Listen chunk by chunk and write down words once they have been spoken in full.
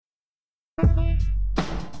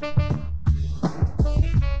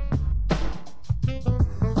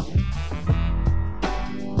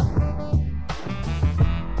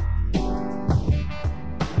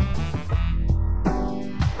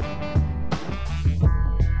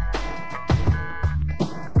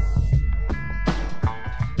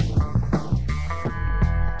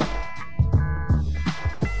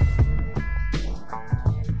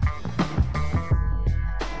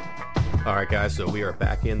Alright guys, so we are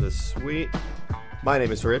back in the suite. My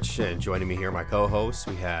name is Rich, and joining me here, my co-hosts,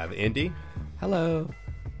 we have Indy. Hello.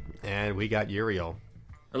 And we got Uriel.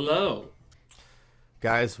 Hello.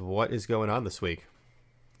 Guys, what is going on this week?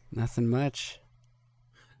 Nothing much.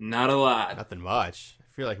 Not a lot. Nothing much.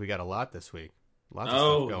 I feel like we got a lot this week. Lots of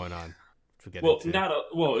stuff going on.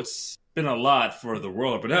 It's been a lot for the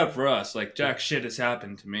world, but not for us. Like, jack shit has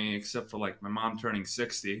happened to me, except for, like, my mom turning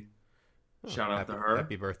 60. Shout out to her.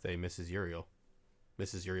 Happy birthday, Mrs. Uriel.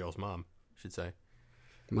 Mrs. Uriel's mom, I should say.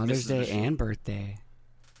 Mother's Day and birthday.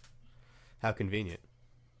 How convenient.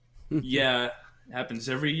 Yeah, happens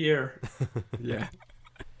every year. Yeah.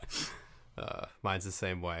 Mine's the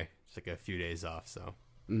same way. Just like a few days off, so.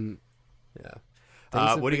 Yeah.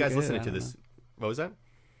 What are you guys listening to this? What was that?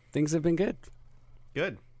 Things have been good.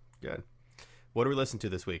 Good. What are we listening to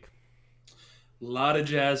this week? A lot of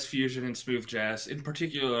jazz fusion and smooth jazz. In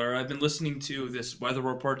particular, I've been listening to this Weather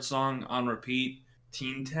Report song on repeat,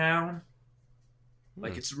 Teen Town.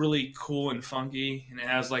 Like, it's really cool and funky, and it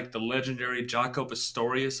has, like, the legendary Jaco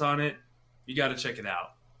Pastorius on it. You gotta check it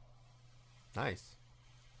out. Nice.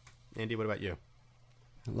 Andy, what about you?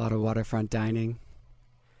 A lot of waterfront dining.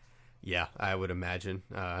 Yeah, I would imagine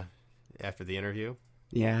after the interview.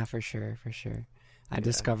 Yeah, for sure. I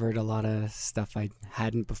discovered a lot of stuff I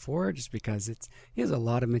hadn't before just because he has a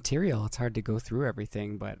lot of material. It's hard to go through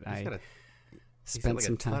everything, but I spent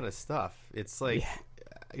some time. A ton of stuff. It's like,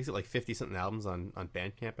 he's got like 50-something albums on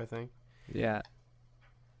Bandcamp, I think. Yeah.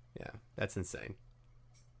 Yeah, that's insane.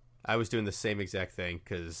 I was doing the same exact thing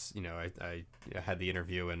because, I had the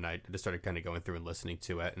interview and I just started kind of going through and listening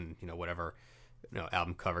to it, and, whatever,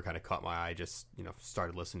 album cover kind of caught my eye, just,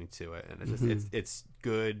 started listening to it. And it's just, it's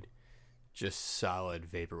good, just solid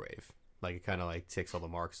vaporwave. Like, it kind of like ticks all the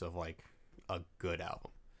marks of like a good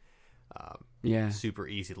album. Super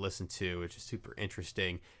easy to listen to. It's just super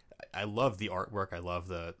interesting. I love the artwork. I love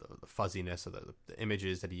the fuzziness of the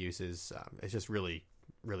images that he uses. It's just really,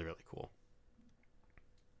 really, really cool.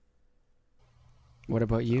 What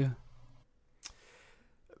about you?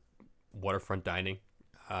 Waterfront dining.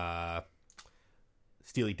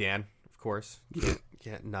 Steely Dan, of course.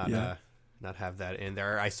 Can't not have that in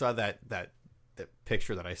there. I saw that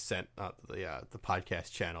picture that I sent the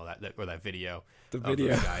podcast channel, that video. The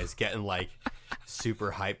video of those guys getting like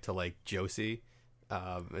super hyped to like Josie.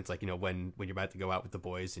 It's like, when you're about to go out with the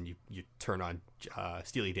boys and you turn on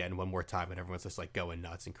Steely Dan one more time and everyone's just like going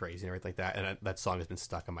nuts and crazy and everything like that. And that song has been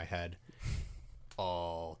stuck in my head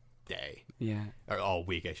all day. Yeah. Or all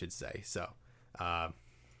week, I should say. So,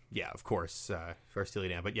 of course, for Steely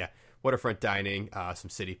Dan. But yeah, Waterfront Dining, some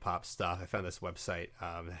city pop stuff. I found this website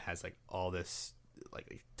that has like all this,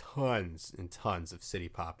 like tons and tons of city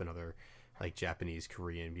pop and other like Japanese,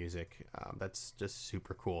 Korean music. That's just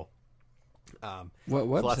super cool. What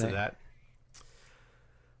website? Lots of that.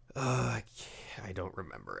 I don't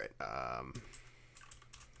remember it. I'm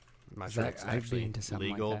not sure it's actually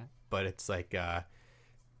legal, like but it's like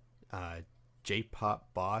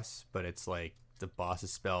J-pop boss, but it's like the boss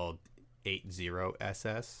is spelled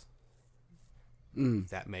 80SS. If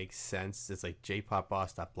that makes sense. It's like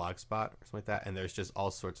jpopboss.blogspot or something like that, and there's just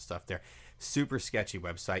all sorts of stuff there. Super sketchy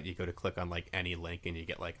website. You go to click on like any link and you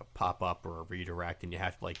get like a pop-up or a redirect, and you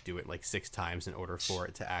have to like do it like 6 times in order for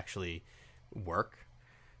it to actually work.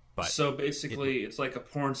 But so basically it's like a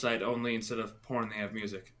porn site, only instead of porn they have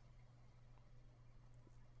music.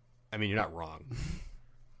 I mean, you're not wrong.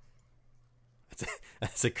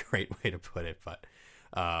 That's a great way to put it, but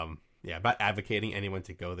I'm not advocating anyone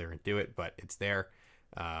to go there and do it, but it's there.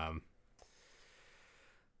 All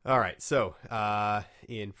right, so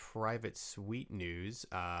in private suite news,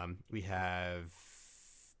 we have,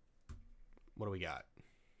 what do we got?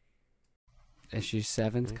 Issue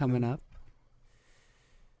 7's coming up.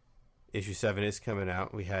 Issue 7 is coming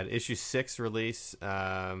out. We had issue 6 release,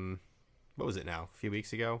 what was it now? A few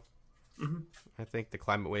weeks ago? Mm-hmm. I think the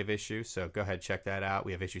Climate Wave issue, so go ahead, check that out.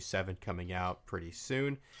 We have issue 7 coming out pretty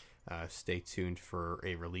soon. Stay tuned for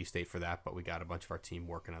a release date for that, but we got a bunch of our team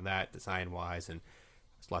working on that design-wise, and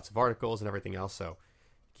there's lots of articles and everything else, so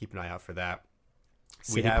keep an eye out for that.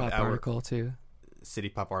 City Pop article, too. City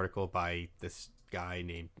Pop article by this guy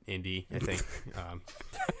named Indy, I think.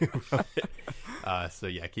 Who wrote it. So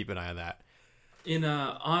yeah, keep an eye on that. In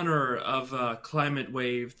honor of a climate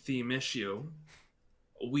wave theme issue,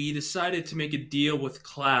 we decided to make a deal with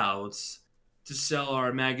Clouds to sell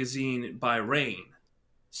our magazine by rain.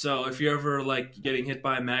 So if you're ever like getting hit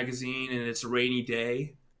by a magazine and it's a rainy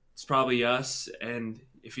day, it's probably us. And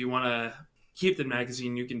if you want to keep the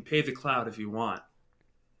magazine, you can pay the Cloud if you want.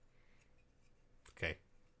 Okay.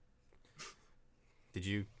 Did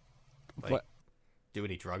you do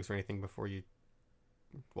any drugs or anything before you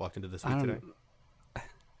walked into this week today?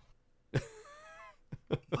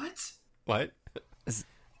 What? What?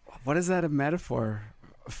 What is that a metaphor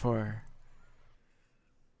for?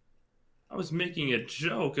 I was making a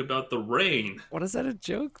joke about the rain. What is that a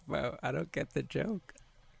joke about? I don't get the joke.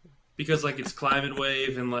 Because like it's climate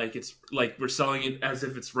wave and like it's like we're selling it as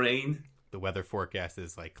if it's rain. The weather forecast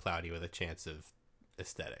is like cloudy with a chance of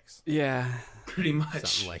aesthetics. Yeah. Pretty much.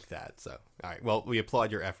 Something like that. So, all right. Well, we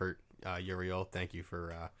applaud your effort, Uriel. Thank you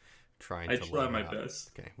for trying to try my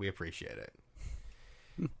best. Okay. We appreciate it.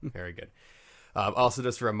 Very good. Also,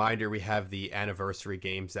 just a reminder, we have the anniversary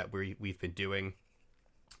games that we've been doing,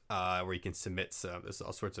 where you can submit there's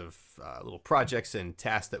all sorts of little projects and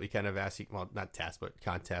tasks that we kind of ask you, well, not tasks, but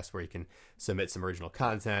contests where you can submit some original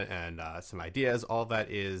content and some ideas. All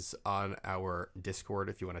that is on our Discord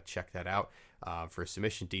if you want to check that out. For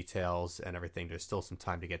submission details and everything, there's still some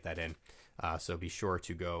time to get that in. So be sure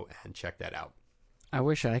to go and check that out. I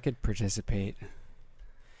wish I could participate,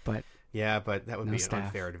 but... Yeah, but that would no be staff. An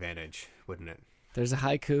unfair advantage, wouldn't it? There's a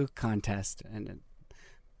haiku contest, and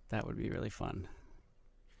that would be really fun.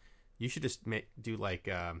 You should just do like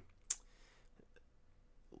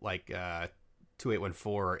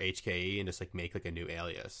 2814 or HKE and just like make like a new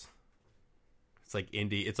alias. It's like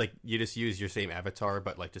indie. It's like you just use your same avatar,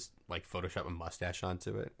 but like just like Photoshop a mustache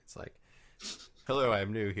onto it. It's like, hello,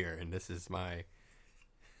 I'm new here, and this is my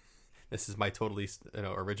totally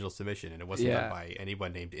original submission, and it wasn't done by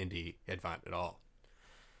anyone named Indie Advant at all.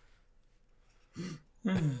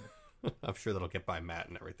 I'm sure that'll get by Matt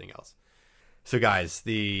and everything else. So, guys,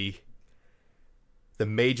 the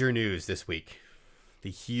major news this week, the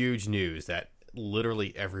huge news that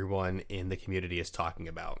literally everyone in the community is talking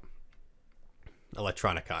about,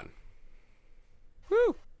 Electronicon.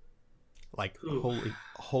 Woo! Like,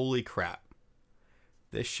 holy crap.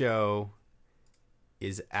 This show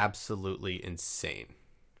is absolutely insane.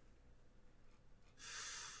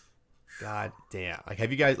 God damn. Like,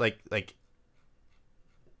 have you guys, like,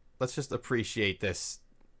 let's just appreciate this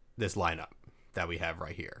lineup that we have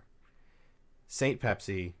right here. Saint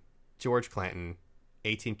Pepsi, George Clanton,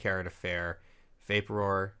 18 Karat Affair,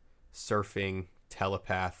 Vaporware, Surfing,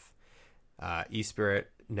 Telepath, E-Spirit,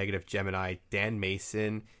 Negative Gemini, Dan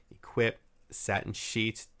Mason, Equip, Satin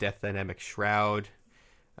Sheet, Death Dynamic Shroud.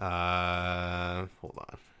 Hold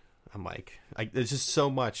on. I'm like, there's just so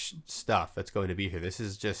much stuff that's going to be here. This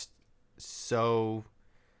is just so...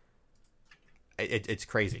 It's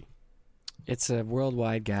crazy. It's a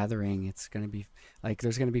worldwide gathering. It's going to be like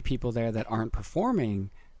there's going to be people there that aren't performing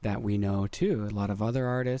that we know too. A lot of other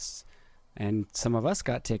artists, and some of us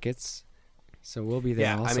got tickets, so we'll be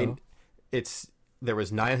there. Also. I mean, there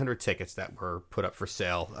was 900 tickets that were put up for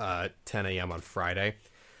sale 10 a.m. on Friday.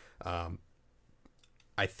 I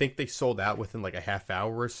think they sold out within like a half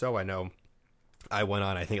hour or so. I know I went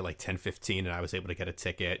on, I think at like 10:15, and I was able to get a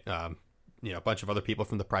ticket. A bunch of other people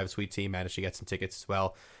from the Private Suite team managed to get some tickets as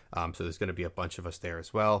well. So there's going to be a bunch of us there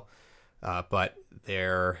as well. But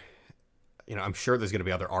I'm sure there's going to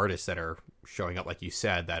be other artists that are showing up, like you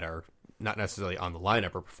said, that are not necessarily on the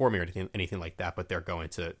lineup or performing or anything like that, but they're going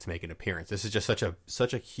to make an appearance. This is just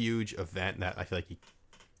such a huge event that I feel like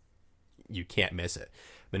you can't miss it. I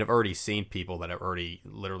mean, I've already seen people that have already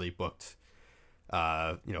literally booked,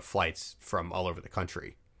 flights from all over the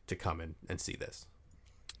country to come and see this.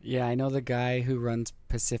 Yeah, I know the guy who runs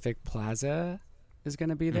Pacific Plaza is going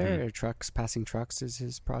to be there. Mm-hmm. Or Passing Trucks is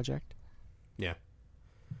his project. Yeah.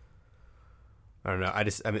 I don't know.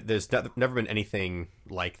 There's never been anything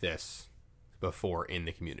like this before in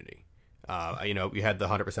the community. We had the 100%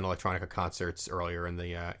 Electronica concerts earlier in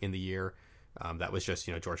the year. That was just,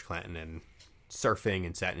 George Clanton and Surfing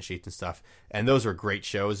and Satin Sheets and stuff. And those were great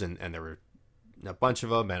shows, and there were a bunch of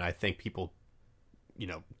them. And I think people,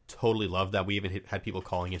 totally loved that. We even had people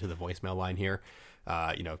calling into the voicemail line here,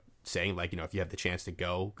 saying like, if you have the chance to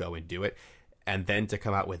go and do it. And then to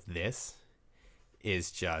come out with this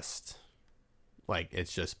is just like,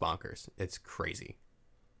 it's just bonkers. It's crazy.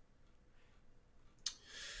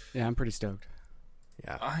 Yeah, I'm pretty stoked.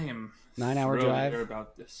 Yeah, I am 9-hour drive. To hear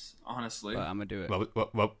about this, honestly. Well, I'm gonna do it.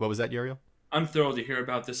 What was that, Uriel? I'm thrilled to hear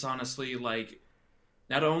about this, honestly. Like,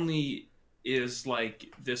 not only is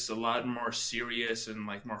like this a lot more serious and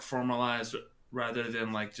like more formalized rather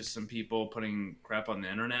than like just some people putting crap on the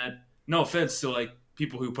internet. No offense to like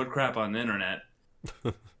people who put crap on the internet,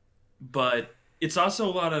 but it's also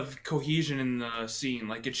a lot of cohesion in the scene.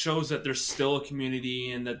 Like it shows that there's still a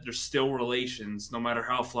community and that there's still relations, no matter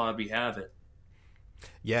how flawed we have it.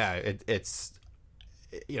 Yeah, it's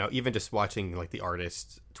even just watching like the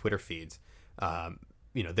artists' Twitter feeds,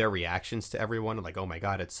 their reactions to everyone, like, oh my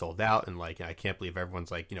god, it's sold out, and like I can't believe everyone's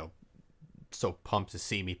like so pumped to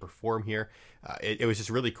see me perform here. It was just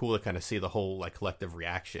really cool to kind of see the whole like collective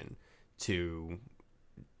reaction to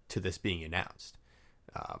this being announced.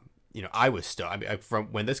 I was stoked. I mean, from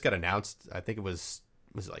when this got announced, I think it was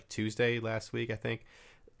it like Tuesday last week. I think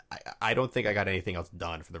I don't think I got anything else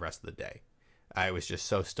done for the rest of the day. I was just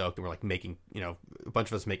so stoked, and we're like making, a bunch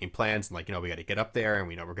of us making plans, and like, we got to get up there, and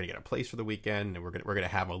we're going to get a place for the weekend, and we're going to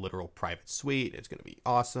have a literal private suite. It's going to be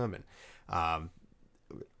awesome, and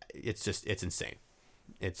it's insane.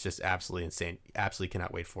 It's just absolutely insane. Absolutely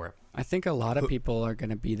cannot wait for it. I think a lot of people are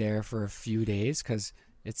going to be there for a few days because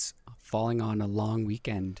it's falling on a long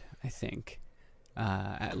weekend. I think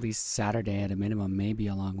at least Saturday at a minimum, maybe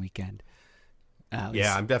a long weekend.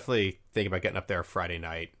 Yeah, I'm definitely thinking about getting up there Friday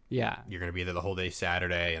night. Yeah. You're going to be there the whole day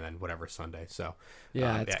Saturday and then whatever Sunday. So,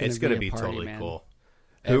 yeah, it's going to be party, totally man. cool.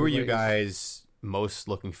 Who are you guys most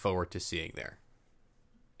looking forward to seeing there?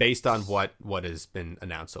 Based on what has been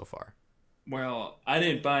announced so far. Well, I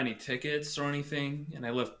didn't buy any tickets or anything, and I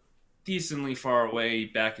live decently far away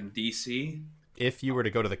back in DC. If you were to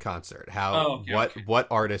go to the concert, what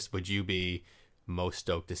artist would you be most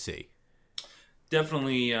stoked to see?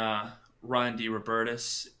 Definitely Ryan D.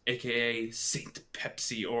 Robertis, a.k.a. Saint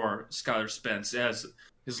Pepsi, or Skylar Spence, as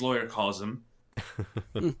his lawyer calls him.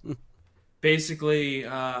 Basically,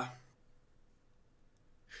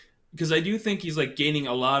 because I do think he's like gaining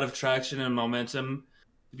a lot of traction and momentum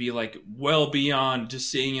to be like well beyond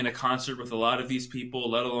just sitting in a concert with a lot of these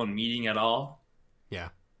people, let alone meeting at all. Yeah.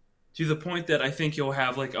 To the point that I think he'll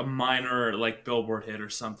have like a minor like Billboard hit or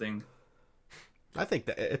something. I think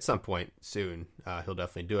that at some point soon he'll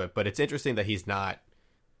definitely do it. But it's interesting that he's not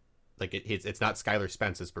like it's not Skylar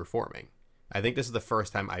Spence is performing. I think this is the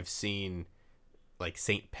first time I've seen like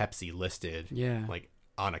Saint Pepsi listed. Yeah. Like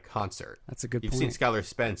on a concert. That's a good You've point. seen Skylar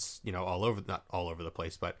Spence, all over, not all over the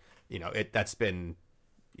place, but that's been,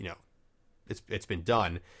 it's been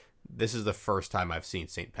done. This is the first time I've seen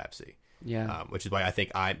Saint Pepsi. Yeah. Which is why I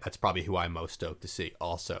think that's probably who I'm most stoked to see.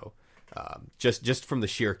 Also, just from the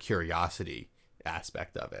sheer curiosity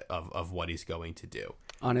aspect of it, of what he's going to do.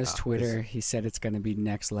 On his Twitter, he said it's going to be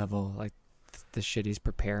next level, like the shit he's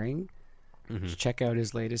preparing. Mm-hmm. Check out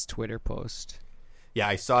his latest Twitter post. Yeah,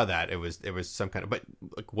 I saw that. It was some kind of, but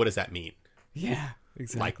like, what does that mean? Yeah,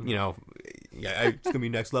 exactly. Like, it's gonna be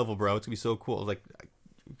next level, bro. It's gonna be so cool. Like,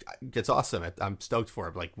 it's awesome. I'm stoked for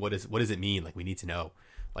it. But like, what does it mean? Like, we need to know.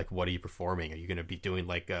 Like, what are you performing? Are you gonna be doing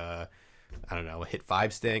like a Hit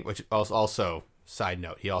Vibes thing? Which also side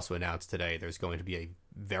note, he also announced today there's going to be a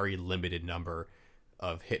very limited number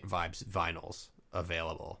of Hit Vibes vinyls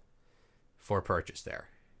available for purchase there.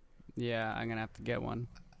 Yeah, I'm gonna have to get one.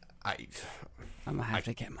 I'm gonna have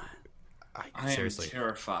to get mine. I seriously am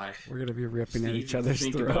terrified. We're gonna be ripping at Steve, each other's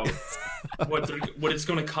think throats. about what it's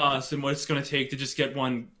going to cost and what it's going to take to just get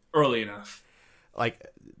one early enough. Like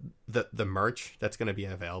the merch that's going to be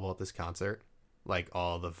available at this concert, like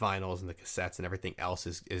all the vinyls and the cassettes and everything else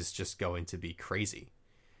is just going to be crazy.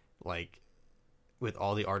 Like with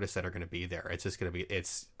all the artists that are going to be there, it's just going to be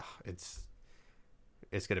it's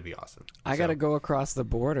going to be awesome. I gotta go across the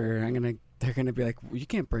border. They're gonna be like, well, you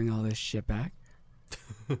can't bring all this shit back.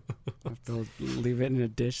 I have to leave it in a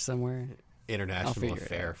dish somewhere. International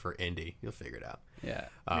affair for indie. You'll figure it out. Yeah.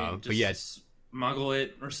 But yeah, smuggle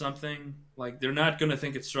it or something. Like they're not gonna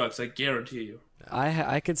think it's drugs. I guarantee you. I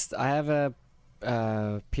have a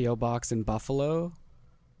PO box in Buffalo,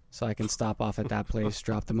 so I can stop off at that place,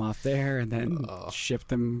 drop them off there, and then ship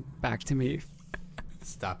them back to me.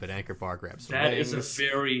 Stop at Anchor Bar, grab some That wings. is a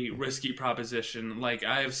very risky proposition. Like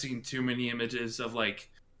I have seen too many images of like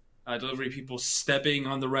delivery people stepping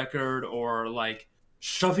on the record or like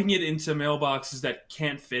shoving it into mailboxes that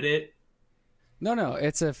can't fit it. No,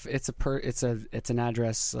 it's an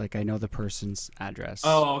address. Like I know the person's address.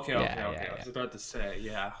 Oh, okay. Yeah. I was about to say,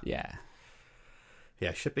 yeah.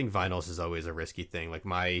 Yeah, shipping vinyls is always a risky thing. Like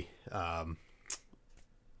my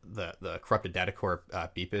the Corrupted Datacorp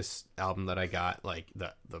Beepus album that I got, like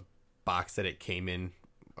the box that it came in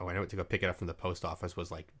when I went to go pick it up from the post office was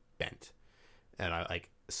like bent, and I like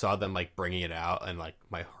saw them like bringing it out, and like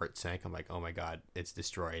my heart sank. I'm like, oh my god, it's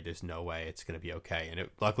destroyed. There's no way it's gonna be okay, and it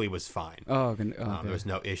luckily was fine. Okay. There was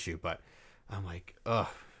no issue, but I'm like, ugh,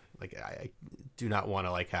 like I do not want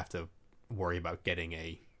to like have to worry about getting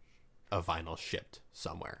a vinyl shipped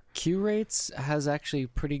somewhere. Q-Rates has actually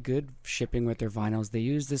pretty good shipping with their vinyls. They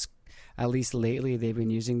use this, at least lately, they've been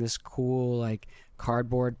using this cool like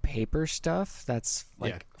cardboard paper stuff that's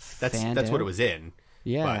like that's fanned what out. it was in.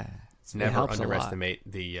 Yeah, it Never helps underestimate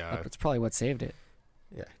the a lot. That's probably what saved it.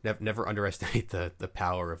 never underestimate the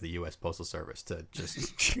power of the U.S. Postal Service to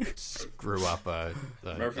just screw up a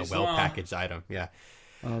well-packaged item. Yeah.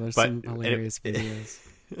 Oh, there's some hilarious videos.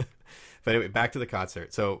 But anyway, back to the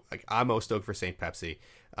concert. So like, I'm most stoked for St. Pepsi.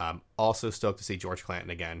 Also stoked to see George Clanton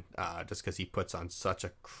again, just because he puts on such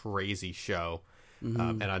a crazy show.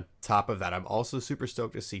 And on top of that, I'm also super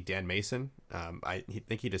stoked to see Dan Mason. I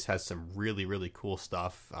think he just has some really, really cool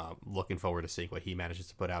stuff. Looking forward to seeing what he manages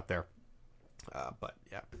to put out there. But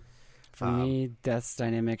yeah. For me, Death's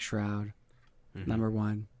Dynamic Shroud, number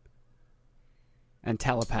one. And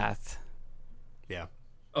Telepath. Yeah.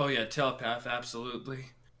 Oh, yeah, Telepath, absolutely.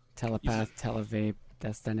 Telepath, Televape,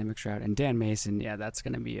 Death's Dynamic Shroud. And Dan Mason, yeah, that's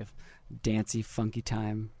going to be a dancey, funky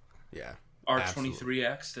time. Yeah.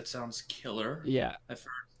 R23X, that sounds killer. Yeah. I've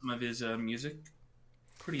heard some of his music.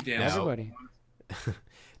 Pretty damn Everybody.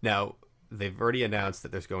 Now, they've already announced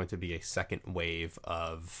that there's going to be a second wave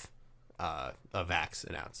of acts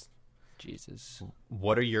announced. Jesus.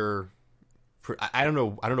 What are your... I don't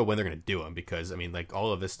know when they're going to do them, because, I mean, like,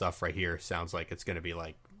 all of this stuff right here sounds like it's going to be,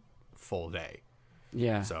 like, full day.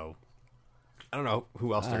 Yeah. So, I don't know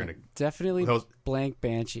who else they're going to... Definitely Blank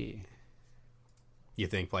Banshee. You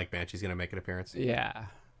think Blank Banshee's going to make an appearance? Yeah.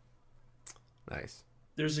 Nice.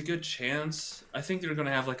 There's a good chance. I think they're going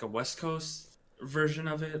to have, like, a West Coast version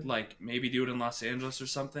of it. Like, maybe do it in Los Angeles or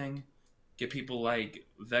something. Get people like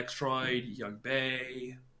Vextroid, Young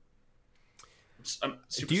Bay...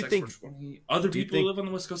 Do you think other people who live on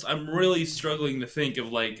the West Coast? I'm really struggling to think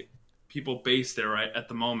of like people based there right at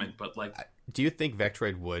the moment. But like, do you think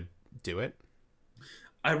Vectroid would do it?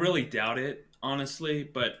 I really doubt it, honestly.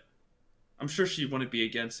 But I'm sure she wouldn't be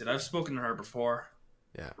against it. I've spoken to her before.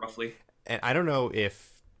 Yeah, roughly. And I don't know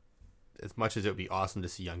if, as much as it would be awesome to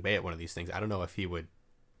see Young Bay at one of these things, I don't know if he would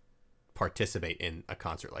participate in a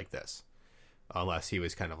concert like this, unless he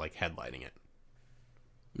was kind of like headlining it.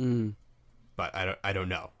 But I don't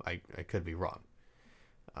know. I could be wrong.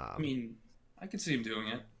 I mean, I could see him doing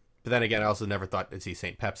it. But then again, I also never thought to see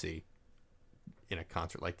St. Pepsi in a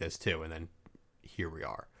concert like this too, and then here we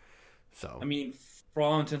are. So I mean, for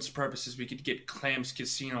all intents and purposes, we could get Clams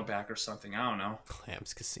Casino back or something. I don't know.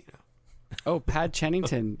 Clams Casino. Oh, Pat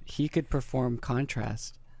Chennington. He could perform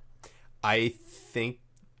Contrast. I think,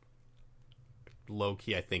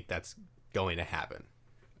 low-key, I think that's going to happen.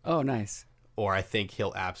 Oh, nice. Or I think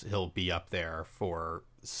he'll be up there for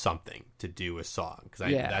something to do a song,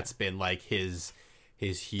 because that's been like his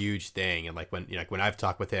huge thing. And like when I've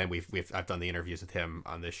talked with him, I've done the interviews with him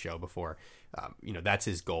on this show before. That's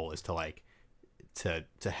his goal, is to like to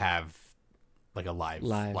have like a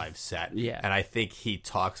live set. Yeah. And I think he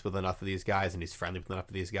talks with enough of these guys, and he's friendly with enough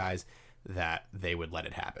of these guys, that they would let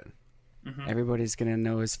it happen. Mm-hmm. Everybody's gonna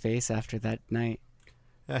know his face after that night.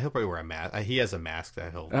 He'll probably wear a mask. He has a mask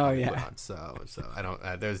that he'll put on. So I don't.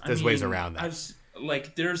 There's ways around that.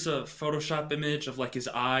 There's a Photoshop image of like his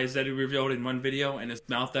eyes that he revealed in one video, and his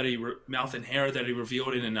mouth and hair that he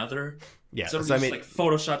revealed in another. Yeah. So he like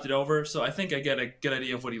photoshopped it over. So I think I get a good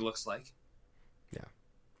idea of what he looks like. Yeah.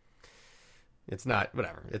 It's not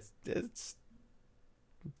whatever. It's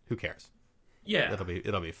who cares? Yeah.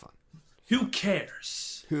 It'll be fun. Who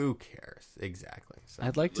cares? Who cares? Exactly. So,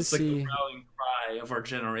 I'd like to see like the rallying cry of our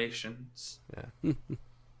generations. Yeah.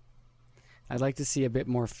 I'd like to see a bit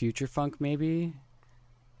more future funk, maybe.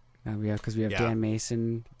 Because we have Dan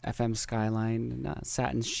Mason, FM Skyline,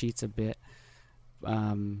 Satin Sheets a bit.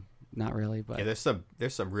 Not really, but there's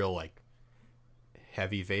some real like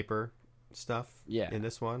heavy vapor stuff. In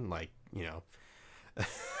this one, like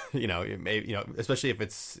maybe especially if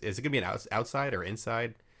is it gonna be an outside or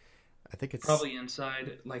inside? I think it's probably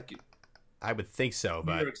inside. Like I would think so,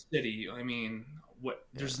 but New York City. I mean,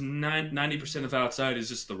 there's 90% of outside is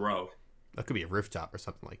just the road. That could be a rooftop or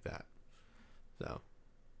something like that. So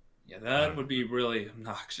yeah, that would be really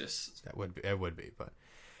obnoxious. It would be, but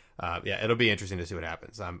it'll be interesting to see what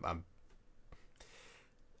happens. I'm not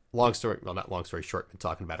long story short, been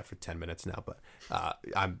talking about it for 10 minutes now, but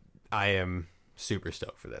I am super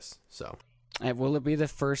stoked for this. So will it be the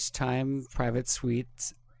first time Private Suite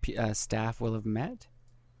staff will have met?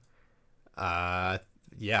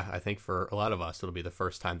 Yeah, I think for a lot of us it'll be the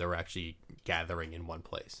first time they're actually gathering in one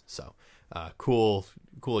place. So cool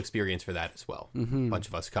experience for that as well. A bunch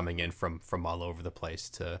of us coming in from all over the place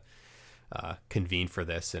to convene for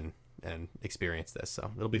this, and and experience this.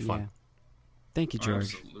 So it'll be fun. Yeah. Thank you,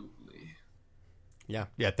 George. Absolutely. Yeah.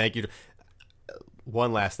 Thank you.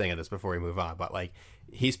 One last thing on this before we move on, but like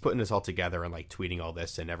he's putting this all together and like tweeting all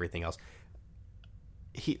this and everything else.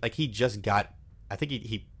 He just got. I think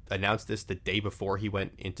he announced this the day before he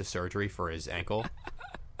went into surgery for his ankle,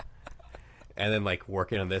 and then like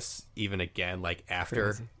working on this even again like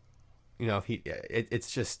after. Crazy. You know,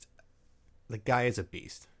 it's just the guy is a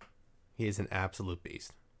beast. He is an absolute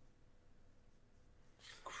beast.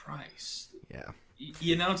 Christ. Yeah.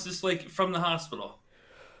 He announced this like from the hospital.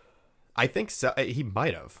 I think so. He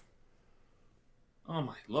might have. Oh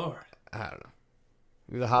my lord. I don't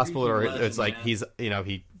know. The hospital, or Legend, it's like man.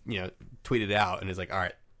 he tweeted out and he's like, all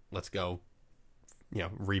right, let's go,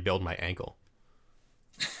 rebuild my ankle.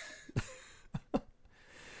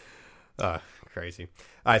 Crazy.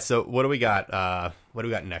 All right, so what do we got? What do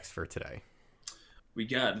we got next for today? We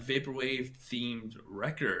got vaporwave themed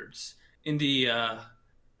records. Indy, it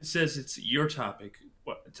says it's your topic.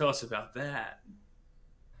 Tell us about that.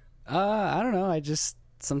 I don't know.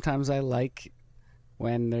 Sometimes I like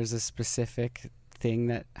when there's a specific thing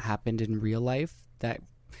that happened in real life that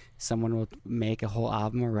someone will make a whole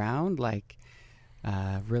album around. Like,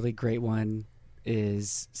 a really great one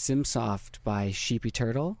is Simsoft by Sheepy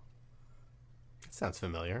Turtle. Sounds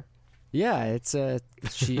familiar. Yeah, it's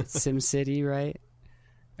SimCity, right?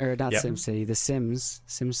 Or not Yep. SimCity, The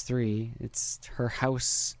Sims 3. It's her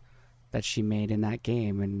house that she made in that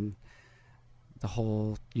game, and the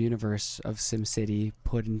whole universe of SimCity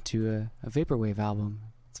put into a vaporwave album.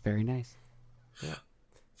 It's very nice.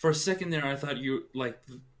 For a second there, I thought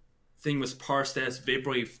the thing was parsed as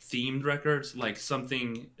vaporwave themed records, like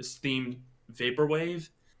something is themed vaporwave,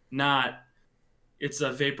 not it's a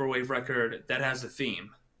vaporwave record that has a theme.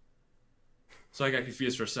 So I got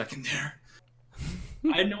confused for a second there.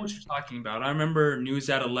 I know what you're talking about. I remember News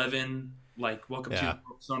at 11, like Welcome to the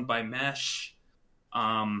Warp Zone by Mesh.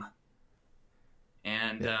 I'm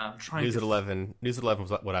trying News to at 11. News at 11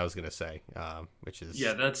 was what I was going to say, which is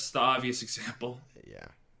that's the obvious example. Yeah.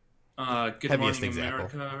 Good Heaviest Morning example.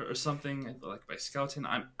 America or something, like by Skeleton.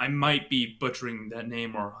 I might be butchering that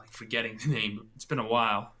name or like forgetting the name. It's been a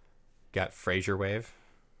while. Got Frasier Wave,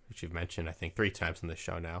 which you've mentioned I think 3 times on this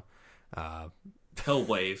show now.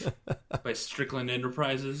 Hellwave by Strickland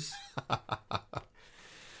Enterprises.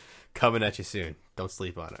 Coming at you soon. Don't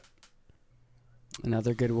sleep on it.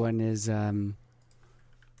 Another good one is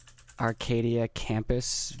Arcadia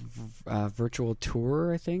Campus Virtual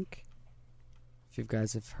Tour, I think. If you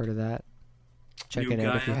guys have heard of that, check New it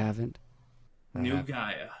out if you Gaia. haven't. New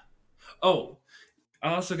Gaia. Oh,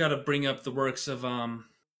 I also got to bring up the works of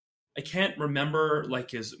I can't remember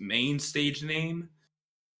like his main stage name,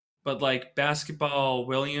 but like Basketball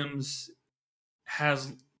Williams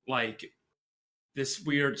has like this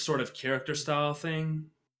weird sort of character style thing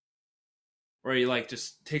where he like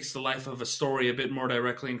just takes the life of a story a bit more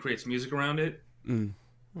directly and creates music around it. Mm.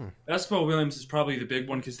 Basketball Williams is probably the big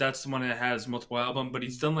one because that's the one that has multiple albums, but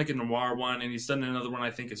he's done like a noir one and he's done another one I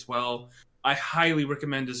think as well. I highly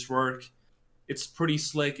recommend his work. It's pretty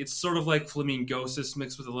slick. It's sort of like Flamingosis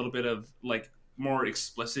mixed with a little bit of like more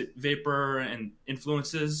explicit vapor and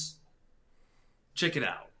influences. Check it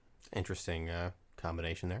out. Interesting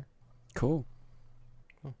combination there. Cool.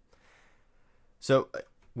 So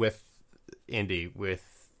with Indy,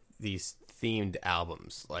 with these themed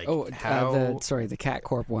albums, like how the Cat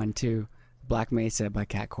Corp one too. Black Mesa by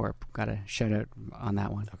Cat Corp. Got a shout out on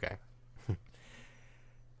that one. Okay.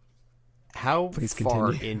 How Please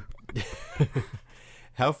far continue.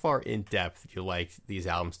 how far in depth do you like these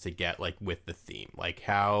albums to get, like with the theme? Like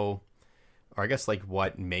how, or I guess like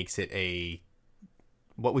what makes it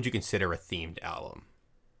what would you consider a themed album?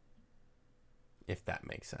 If that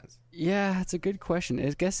makes sense. Yeah, it's a good question. I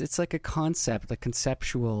guess it's like a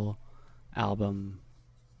conceptual album,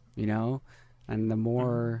 and the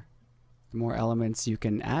more elements you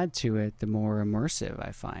can add to it, the more immersive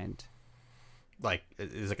I find. Like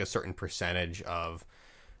is like a certain percentage of,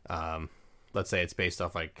 let's say it's based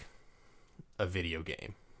off like a video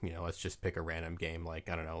game. Let's just pick a random game, like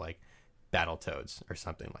I don't know, like Battletoads or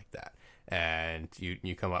something like that, and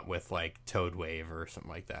you come up with like Toad Wave or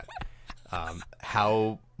something like that.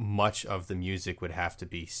 How much of the music would have to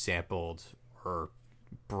be sampled or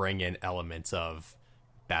bring in elements of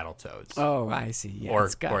Battletoads? Oh, I see. Yeah, or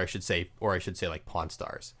I should say like Pawn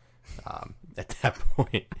Stars. At that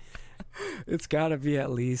point, it's got to be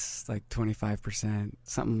at least like 25%,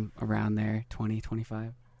 something around there, 20,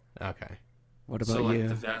 25. okay. What about So like you?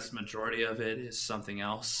 the vast majority of it is something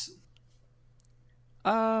else.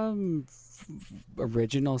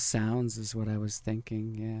 Original sounds is what I was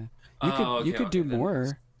thinking. Yeah, you could Okay, do then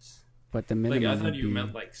more. but the Like, minimum I thought would you be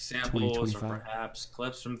meant like samples 20, or 25. perhaps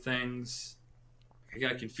clips from things. I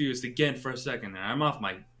got confused again for a second there. I'm off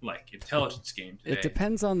my like intelligence game today. It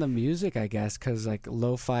depends on the music, I guess, because like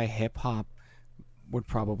lo-fi hip hop would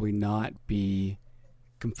probably not be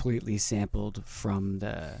completely sampled from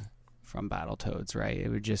Battletoads, right? It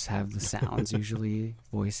would just have the sounds, usually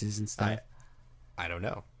voices and stuff. I don't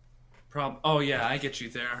know. Oh yeah, I get you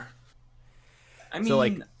there. I mean, So,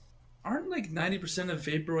 like- aren't like 90% of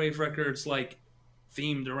vaporwave records like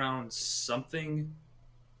themed around something?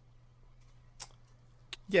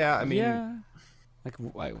 Yeah, I mean, yeah,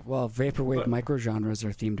 well, vaporwave But- microgenres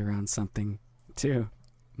are themed around something too.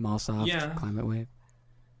 Mallsoft, Yeah. Climate Wave.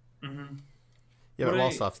 Mm-hmm. yeah, but What I-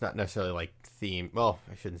 Wallsoft's not necessarily like theme. Well,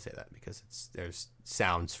 I shouldn't say that because there's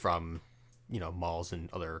sounds from, malls and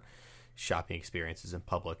other shopping experiences in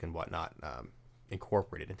public and whatnot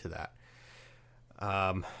incorporated into that.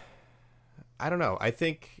 I don't know. I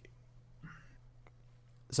think.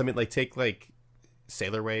 So I mean, like take like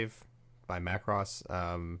Sailor Wave by Macross.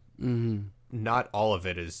 Not all of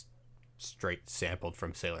it is straight sampled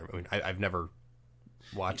from Sailor Moon. I've never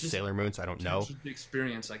watched just- Sailor Moon, so I don't know. The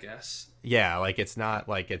experience, I guess. Yeah, like it's not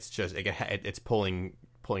like it's just it's pulling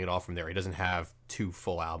it all from there. He doesn't have 2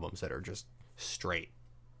 full albums that are just straight,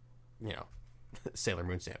 Sailor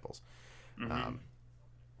Moon samples. Mm-hmm.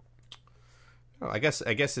 I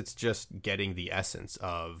guess it's just getting the essence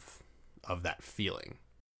of that feeling.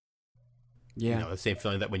 Yeah, The same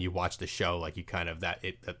feeling that when you watch the show, like you kind of that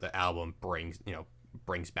the album brings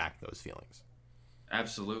back those feelings.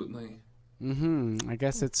 Absolutely. I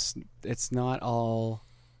guess it's not all.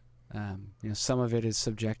 Some of it is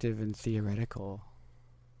subjective and theoretical.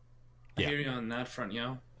 I Yeah. hear you on that front,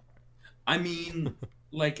 yo. I mean,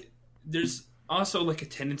 like, there's also like a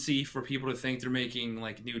tendency for people to think they're making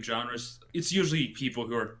like new genres. It's usually people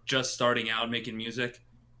who are just starting out making music.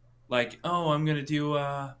 Like, oh, I'm gonna do,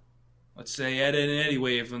 let's say Ed and Eddie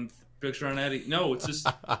Wave and picture on Eddie. No, it's just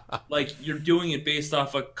like you're doing it based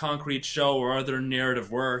off a concrete show or other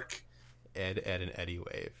narrative work, Ed and Eddie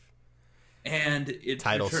Wave. and it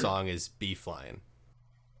Title song is Bee Flying.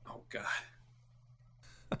 Oh God.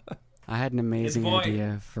 I had an amazing boy-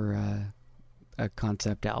 idea for a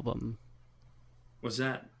concept album. What's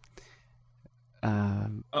that?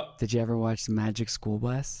 Did you ever watch Magic School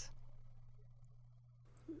Bus?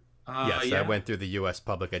 Yes, Yeah. I went through the U.S.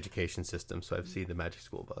 public education system, so I've seen the Magic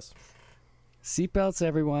School Bus. Seatbelts,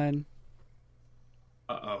 everyone.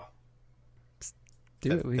 Uh-oh. Do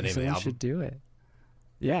That it. the name of the Someone album? should do it.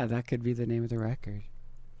 Yeah, that could be the name of the record.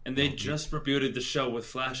 And they just rebooted the show with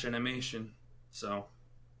Flash animation. So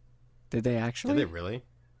Did they Did actually? they really?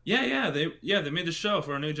 they made the show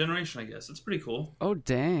for a new generation, I guess. It's pretty cool. Oh,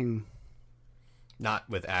 dang. Not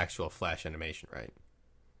with actual Flash animation, right?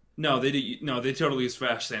 No, they totally use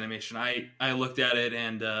Flash animation. I looked at it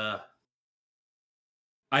and I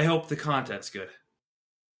hope the content's good.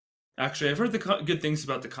 Actually, I've heard good things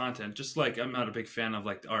about the content. Just like I'm not a big fan of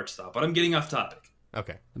like the art style, but I'm getting off topic.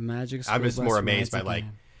 Okay. The Magic School I'm just Bus more amazed rides by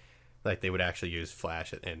again. like they would actually use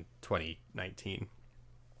Flash in 2019.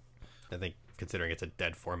 I think considering it's a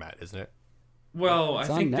dead format, isn't it? Well, It's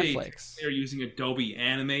I on think Netflix. they're using Adobe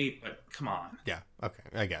Animate, but come on. Yeah. Okay.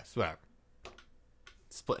 I guess whatever.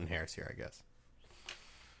 Splitting hairs here, I guess.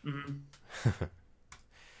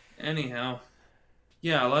 Anyhow,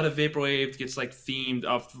 yeah, a lot of vaporwave gets like themed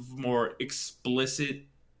off of more explicit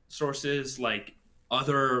sources, like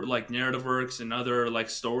other like narrative works and other like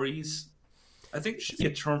stories. I think there should be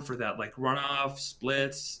a term for that, like runoff,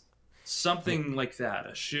 splits, something like that.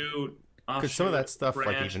 A shoot, offshoot, some of that stuff, like,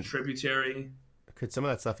 branch, even- tributary. Could some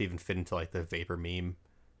of that stuff even fit into like the vapor meme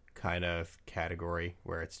kind of category,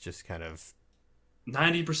 where it's just kind of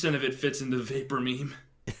 90% of it fits into vapor meme,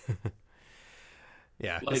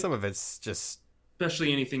 Like- some of it's just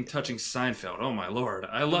especially anything touching Seinfeld. Oh my lord,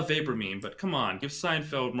 I love vapor meme, but come on, give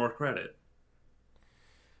Seinfeld more credit.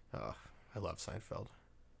 oh, I love Seinfeld.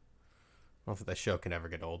 I don't think that show can ever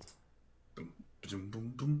get old. Boom,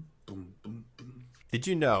 boom, boom, boom, boom, boom. Did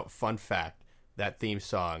you know, fun fact, that theme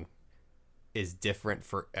song is different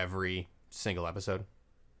for every single episode?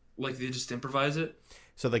 Like they just improvise it.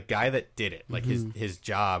 So the guy that did it, like his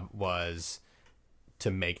job was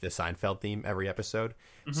to make the Seinfeld theme every episode.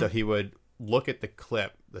 So he would look at the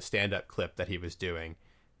clip, the stand-up clip that he was doing,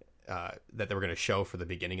 that they were going to show for the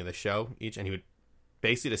beginning of the show and he would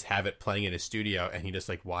basically just have it playing in his studio, and he just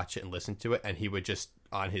like watch it and listen to it, and he would just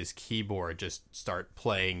on his keyboard just start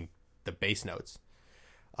playing the bass notes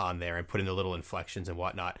on there and put in the little inflections and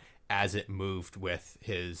whatnot as it moved with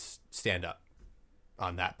his stand-up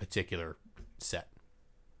on that particular set.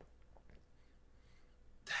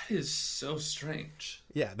 That is so strange.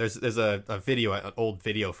 Yeah, there's a video, an old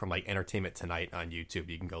video from like Entertainment Tonight on YouTube.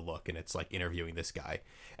 You can go look, and it's like interviewing this guy,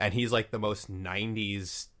 and he's like the most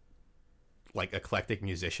 '90s like eclectic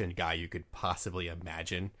musician guy you could possibly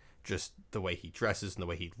imagine. Just the way he dresses and the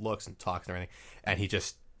way he looks and talks and everything, and he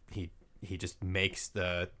just makes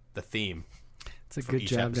the theme. It's a good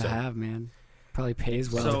job to have, man. Probably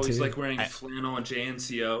pays well. So too. he's like wearing flannel and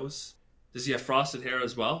JNCOs. Does he have frosted hair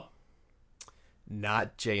as well?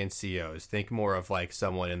 Not JNCOs. Think more of like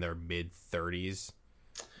someone in their mid 30s,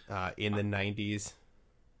 in the 90s.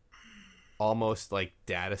 Almost like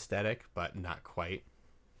dad aesthetic, but not quite.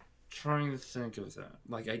 Trying to think of that.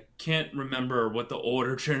 Like, I can't remember what the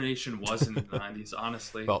older generation was in the 90s,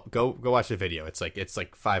 honestly. Well, go watch the video. It's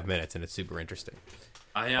like 5 minutes and it's super interesting.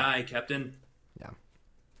 Aye, Captain. Yeah.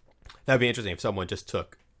 That'd be interesting if someone just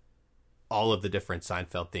took all of the different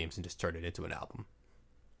Seinfeld themes and just turned it into an album.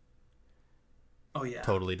 Oh, yeah.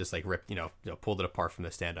 Totally just like ripped, pulled it apart from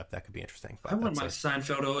the stand up. That could be interesting. But I want my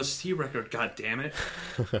Seinfeld OST record, goddammit.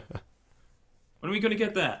 When are we going to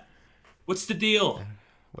get that? What's the deal?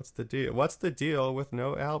 What's the deal? What's the deal with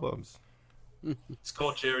no albums? It's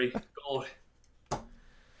gold, Jerry. Gold.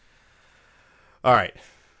 All right.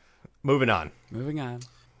 Moving on.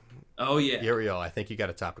 Oh, yeah. Uriel, I think you got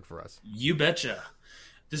a topic for us. You betcha.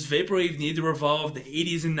 Does Vaporwave need to revolve the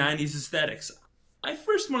 80s and 90s aesthetics? I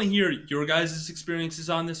first want to hear your guys' experiences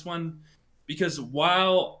on this one, because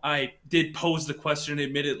while I did pose the question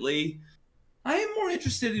admittedly, I am more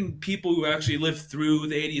interested in people who actually lived through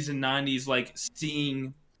the 80s and 90s, like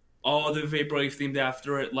seeing all the Vaporwave themed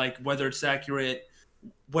after it, like whether it's accurate,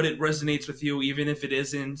 what it resonates with you, even if it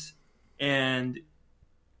isn't, and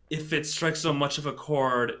if it strikes so much of a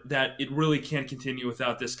chord that it really can't continue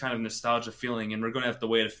without this kind of nostalgia feeling, and we're going to have to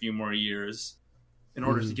wait a few more years in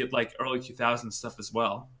order to get like early 2000s stuff as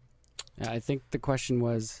well. Yeah, I think the question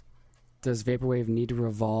was, does Vaporwave need to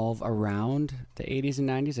revolve around the 80s and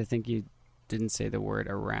 90s? I think you didn't say the word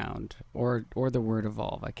around or the word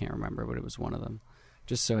evolve. I can't remember, but it was one of them.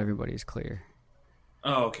 Just so everybody's clear.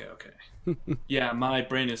 Oh, okay. Yeah, my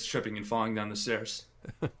brain is tripping and falling down the stairs.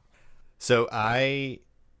 So I'm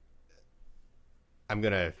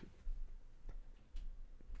going to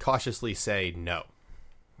cautiously say no.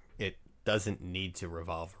 It doesn't need to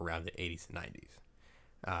revolve around the 80s and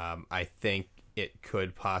 90s. I think it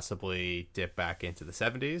could possibly dip back into the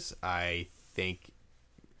 70s. I think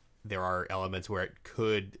there are elements where it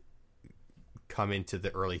could come into the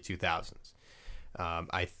early 2000s.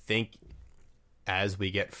 I think as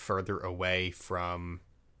we get further away from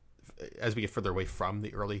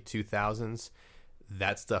the early 2000s,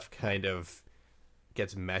 that stuff kind of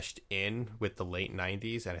gets meshed in with the late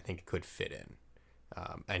 90s, and I think it could fit in,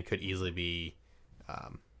 and could easily be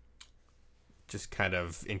just kind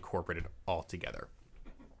of incorporated all together.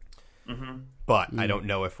 But I don't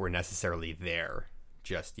know if we're necessarily there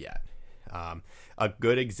just yet. A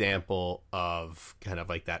good example of kind of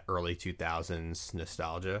like that early 2000s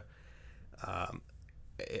nostalgia, I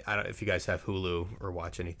don't know if you guys have Hulu or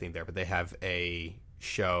watch anything there, but they have an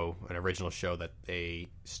original show that they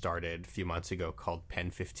started a few months ago called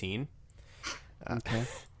Pen 15. Okay.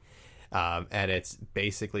 And it's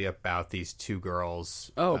basically about these two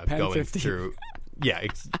girls Pen going 15. through. Yeah.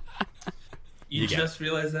 You just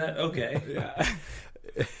realized that? Okay. Yeah.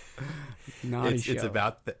 Naughty show. It's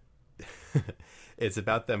about it's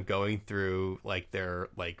about them going through like their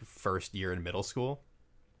like first year in middle school.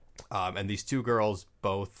 And these two girls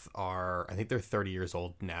both are, I think they're 30 years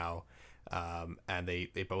old now. And they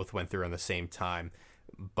both went through on the same time,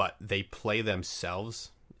 but they play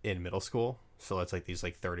themselves in middle school. So it's like these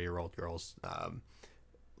like 30-year-old girls,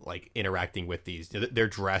 like interacting with these, they're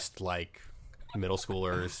dressed like middle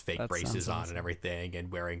schoolers, fake braces on and everything,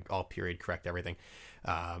 and wearing all period correct everything.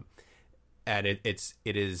 And it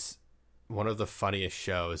is one of the funniest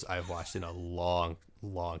shows I've watched in a long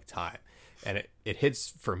time. And it hits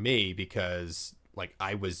for me because like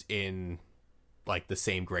I was in like the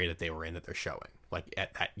same grade that they were in that they're showing like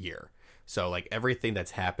at that year. So like everything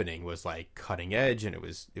that's happening was like cutting edge, and it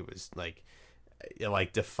was like it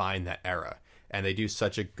like defined that era. And they do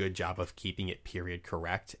such a good job of keeping it period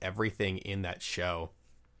correct. Everything in that show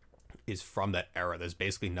is from that era. There's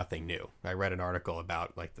basically nothing new. I read an article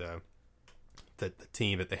about like the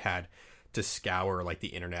team that they had to scour like the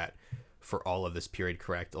internet for all of this period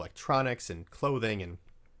correct electronics and clothing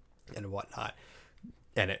and whatnot.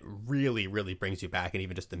 And it really, really brings you back, and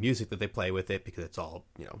even just the music that they play with it, because it's all,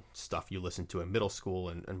 stuff you listen to in middle school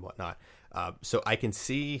and whatnot. So I can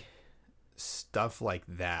see stuff like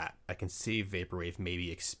that. I can see Vaporwave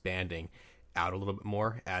maybe expanding out a little bit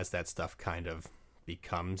more as that stuff kind of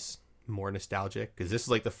becomes more nostalgic? Because this is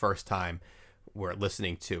like the first time we're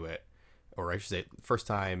listening to it, or I should say, first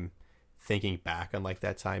time thinking back on like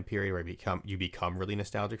that time period where you become really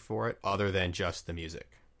nostalgic for it, other than just the music,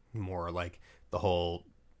 more like the whole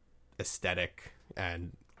aesthetic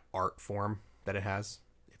and art form that it has,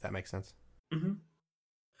 if that makes sense. Mm-hmm.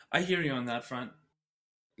 I hear you on that front.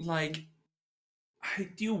 Like, I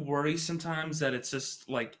do worry sometimes that it's just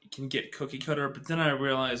like it can get cookie cutter, but then I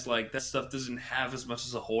realize like that stuff doesn't have as much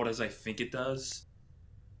as a hold as I think it does.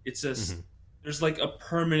 It's just there's like a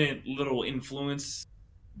permanent little influence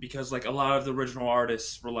because like a lot of the original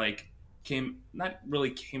artists were like not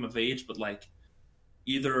really came of age, but like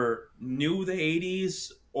either knew the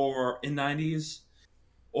 80s or in 90s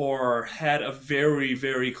or had a very,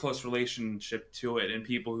 very close relationship to it and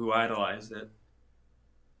people who idolized it.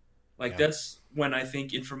 Like, that's when I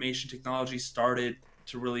think information technology started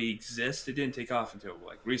to really exist. It didn't take off until,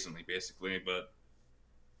 like, recently, basically, but,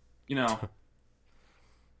 you know.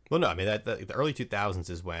 Well, no, I mean, the early 2000s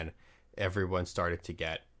is when everyone started to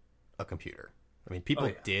get a computer. I mean, people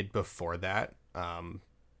did before that,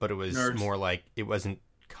 but it was Nerds. more like it wasn't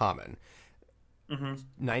common. Mm-hmm.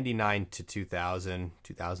 99 to 2000,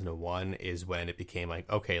 2001 is when it became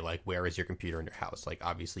like, okay, like, where is your computer in your house? Like,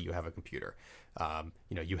 obviously you have a computer.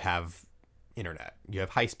 You know, you have internet, you have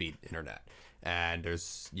high-speed internet, and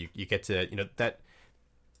you get to, you know, that,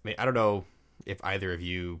 I mean, I don't know if either of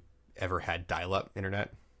you ever had dial-up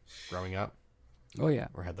internet growing up. Oh, yeah.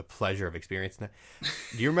 Or had the pleasure of experiencing that.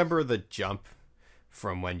 Do you remember the jump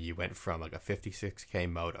from when you went from like a 56K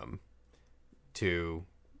modem to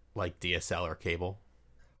like DSL or cable?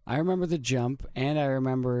 I remember the jump, and I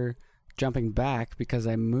remember jumping back because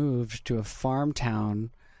I moved to a farm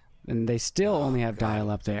town, and they still only have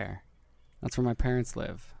dial-up there. That's where my parents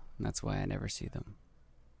live, and that's why I never see them.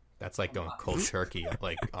 That's like going cold turkey,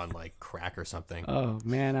 like on like crack or something. Oh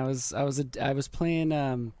man, I was playing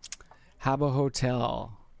Habbo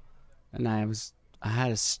Hotel, and I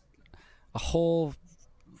had a whole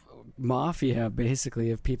mafia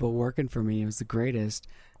basically of people working for me. It was the greatest.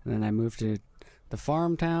 And then I moved to the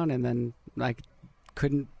farm town, and then I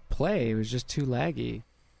couldn't play. It was just too laggy.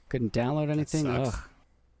 Couldn't download anything. Ugh.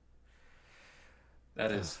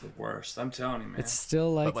 That is the worst. I'm telling you, man. It's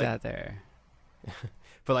still like that there.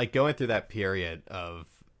 But like going through that period of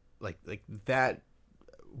like that,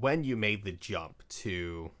 when you made the jump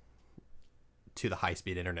to the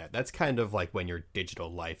high-speed internet, that's kind of like when your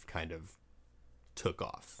digital life kind of took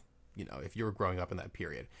off. You know, if you were growing up in that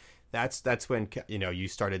period, that's when, you know, you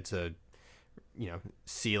started to, you know,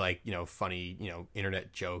 see like, you know, funny, you know,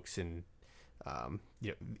 internet jokes, and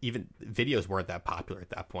you know, even videos weren't that popular at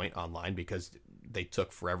that point online because they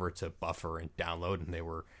took forever to buffer and download, and they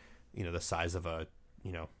were, you know, the size of a,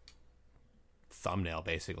 you know, thumbnail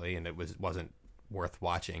basically, and it wasn't worth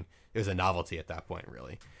watching. It was a novelty at that point,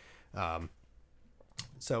 really.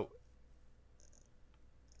 So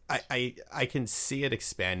I can see it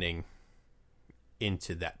expanding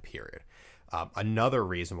into that period. Another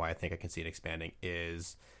reason why I think I can see it expanding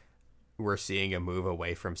is we're seeing a move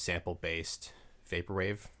away from sample-based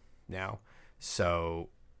vaporwave now. So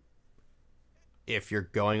if you're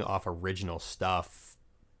going off original stuff,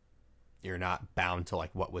 you're not bound to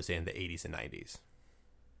like what was in the 80s and 90s.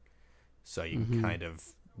 So you can kind of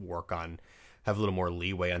have a little more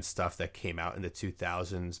leeway on stuff that came out in the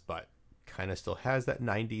 2000s, but kind of still has that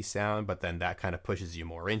 90s sound, but then that kind of pushes you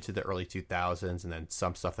more into the early 2000s, and then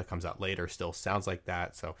some stuff that comes out later still sounds like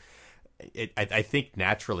that. So I think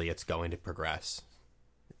naturally it's going to progress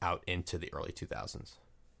out into the early 2000s.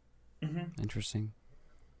 Interesting.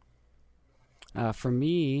 For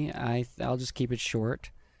me, I'll just keep it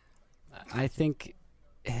short. I think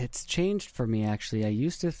it's changed for me, actually. I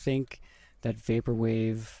used to think that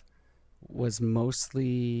vaporwave was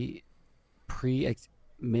mostly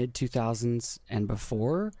mid 2000s and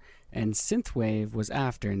before, and synthwave was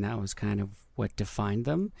after, and that was kind of what defined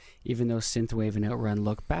them. Even though synthwave and Outrun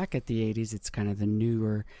look back at the 80s, it's kind of the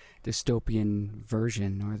newer dystopian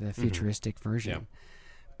version, or the futuristic version. Yeah.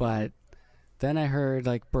 But then I heard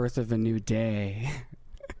like Birth of a New Day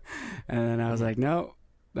and then I was like, no,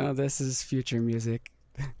 this is future music.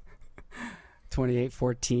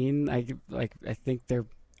 2814, I think the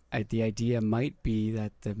idea might be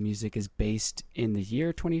that the music is based in the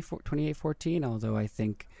year 2814, although I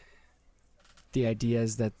think the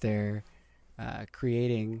ideas that they're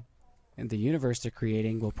creating and the universe they're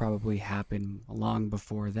creating will probably happen long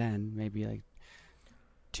before then, maybe like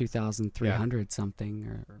 2300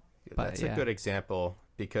 something. But that's a good example,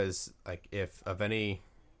 because like if of any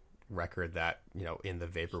record that, you know, in the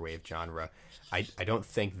vaporwave genre, I don't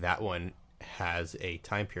think that one has a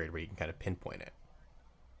time period where you can kind of pinpoint it.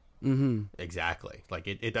 Mm-hmm. Exactly. Like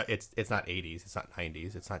it's not 80s, it's not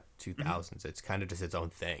 90s, it's not 2000s. It's kind of just its own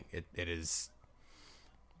thing. It is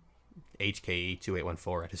HKE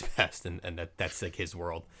 2814 at his best, and that's like his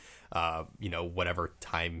world. Whatever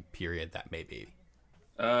time period that may be.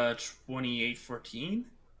 2814.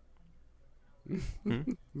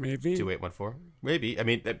 Maybe. 2814. Maybe. I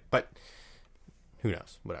mean, but who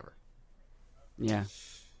knows? Whatever. Yeah.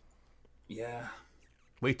 Yeah.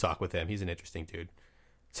 We talk with him. He's an interesting dude.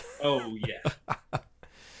 Oh yeah.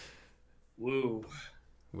 Woo.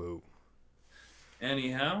 Woo.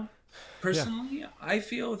 Anyhow, personally, I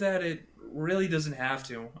feel that it really doesn't have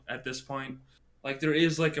to at this point. Like, there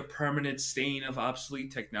is like a permanent stain of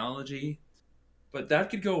obsolete technology, but that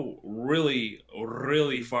could go really,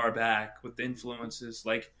 really far back with the influences.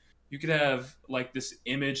 Like, you could have like this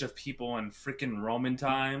image of people in freaking Roman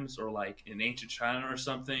times or like in ancient China or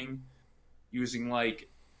something, using like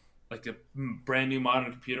a brand new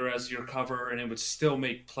modern computer as your cover, and it would still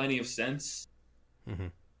make plenty of sense. Mm-hmm.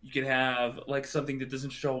 You could have like something that doesn't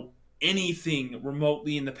show anything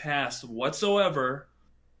remotely in the past whatsoever,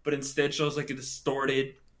 but instead shows like a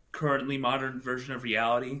distorted, currently modern version of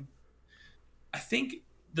reality. I think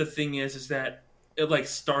the thing is that it like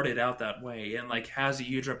started out that way and like has a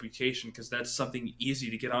huge reputation because that's something easy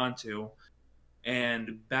to get onto.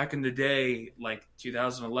 And back in the day, like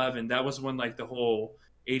 2011, that was when like the whole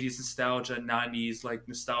 80s nostalgia, 90s like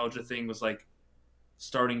nostalgia thing was like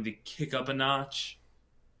starting to kick up a notch.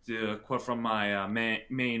 To quote from my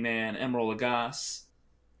main man, Emerald Lagasse.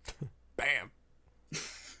 Bam.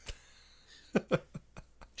 Did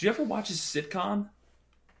you ever watch his sitcom?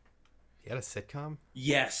 He had a sitcom?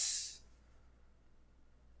 Yes.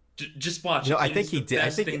 Just watch No, it. I It think is he the did. I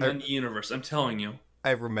best think thing in the universe. I'm telling you.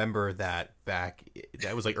 I remember that back.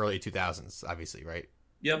 That was like early 2000s, obviously, right?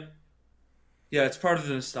 Yep. Yeah, it's part of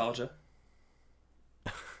the nostalgia.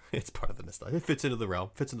 It's part of the nostalgia. It fits into the realm.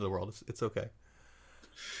 Fits into the world. It's okay.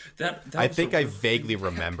 That I was think a I real vaguely thing.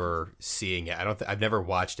 remember seeing it. I've never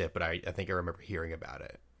watched it, but I think I remember hearing about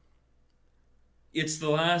it. It's the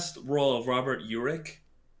last role of Robert Urich,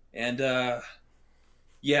 and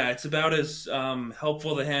yeah, it's about as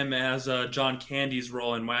helpful to him as John Candy's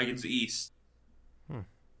role in Wagons East. And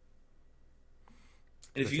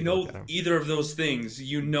if Let's you take a look know at him. either of those things,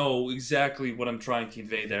 you know exactly what I'm trying to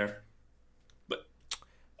convey there. But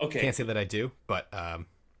okay, Can't say that I do, but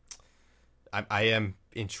I am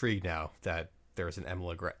intrigued now that there's an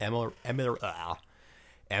Emerald Lagasse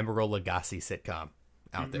sitcom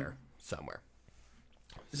out there somewhere.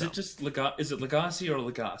 is it just Is it Lagasse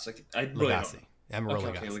or Lagasse? Like, I really Lagasse. don't know. Emerald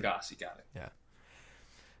Okay, Lagasse. Lagasse, got it.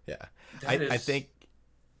 Yeah. That I is- think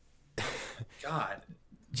God,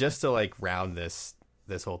 just to like round this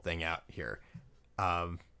whole thing out here, I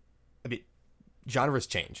mean, genres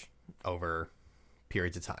change over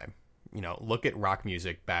periods of time. Look at rock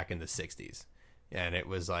music back in the 60s, and it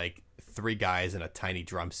was like three guys in a tiny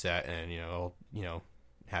drum set and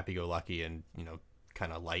happy-go-lucky and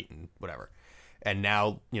kind of light and whatever. And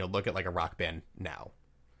now look at like a rock band now,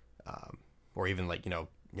 or even like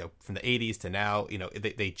from the 80s to now,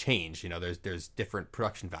 they change. There's different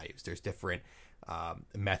production values, there's different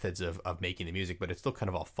methods of making the music, but it still kind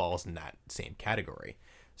of all falls in that same category.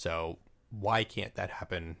 So why can't that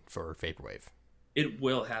happen for vaporwave? it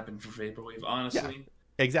will happen for vaporwave. Honestly,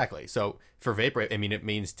 Yeah. Exactly. So for vaporwave, I mean, it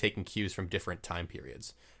means taking cues from different time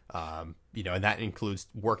periods, and that includes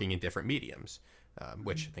working in different mediums,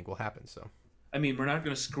 which I think will happen. So I mean, we're not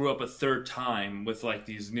going to screw up a third time with like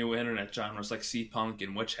these new internet genres like C-punk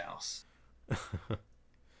and Witch House.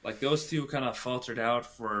 Like, those two kind of faltered out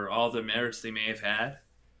for all the merits they may have had.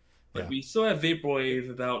 But Yeah. we still have vaporwave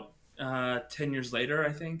about 10 years later,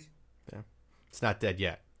 I think. it's not dead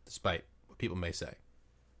yet, despite what people may say.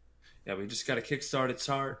 Yeah, we just got to kickstart its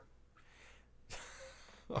heart.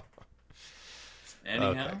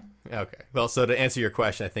 Anyhow, Okay. Well, so to answer your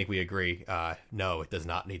question, I think we agree. No, it does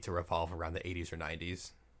not need to revolve around the 80s or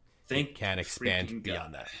 90s. thank It can expand freaking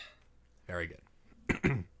beyond God. that. Very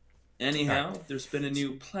good. Anyhow, there's been a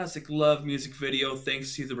new Plastic Love music video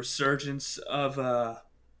thanks to the resurgence of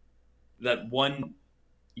that one,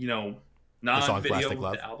 song non-video Plastic with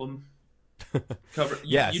Love? the album cover.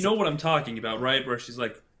 Yes. You know what I'm talking about, right? Where she's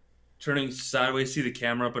like turning sideways to the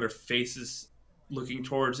camera, but her face is looking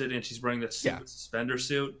towards it, and she's wearing that Yeah. suspender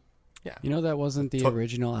suit. You know that wasn't the To-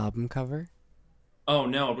 original album cover? Oh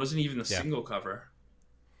no, it wasn't even the Yeah. single cover.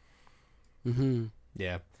 Mm-hmm.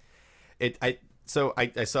 Yeah. I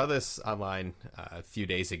saw this online a few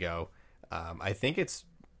days ago. I think it's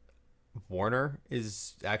Warner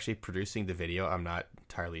is actually producing the video. I'm not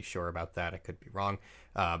entirely sure about that. I could be wrong.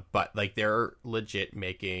 But like they're legit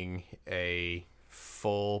making a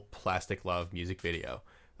full Plastic Love music video.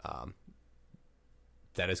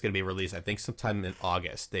 That is going to be released, I think, sometime in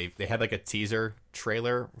August. They had like a teaser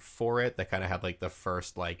trailer for it that kind of had like the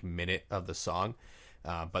first like minute of the song,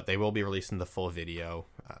 but they will be releasing the full video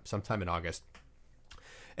sometime in August.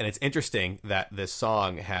 And it's interesting that this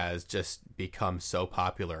song has just become so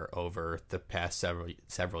popular over the past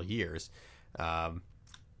several years that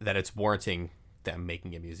it's warranting them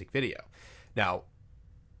making a music video. Now,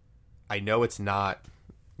 I know it's not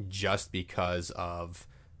just because of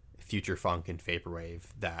future funk and vaporwave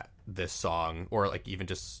that this song, or like even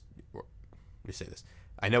just, let me say this,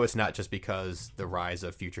 I know it's not just because the rise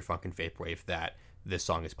of future funk and vaporwave that this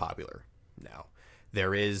song is popular now.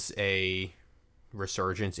 There is a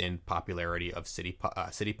resurgence in popularity of city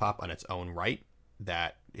pop on its own right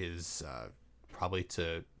that is probably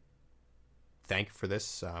to thank for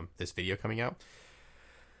this video coming out.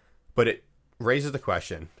 But it raises the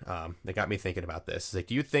question that got me thinking about this. Is like,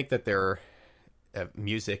 do you think that there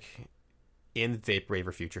music in vaporwave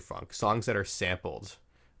or future funk, songs that are sampled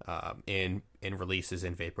in releases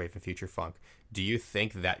in vaporwave and future funk, do you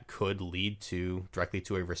think that could lead directly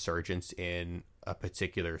to a resurgence in a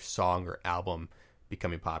particular song or album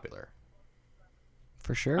becoming popular?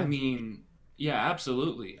 For sure. I mean, yeah,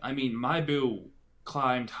 absolutely. I mean, My Boo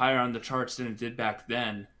climbed higher on the charts than it did back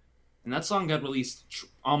then, and that song got released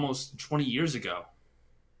almost 20 years ago.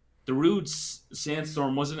 The Roots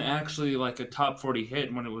Sandstorm wasn't actually like a top 40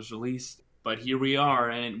 hit when it was released, but here we are,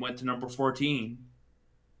 and it went to number 14.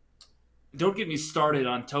 Don't get me started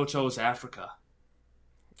on Toto's Africa.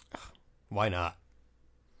 Why not?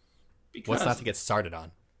 Because, what's not to get started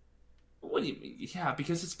on? What do you mean? Yeah,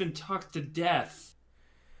 because it's been talked to death.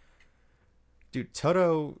 Dude,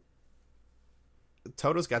 Toto's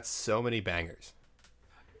got so many bangers.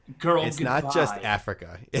 Girl, it's goodbye. Not just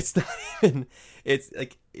Africa. It's not even. It's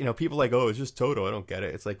like, people like, oh, it's just Toto. I don't get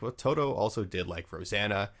it. It's like, well, Toto also did like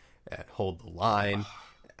Rosanna and Hold the Line.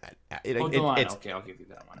 Hold the Line. Okay, I'll give you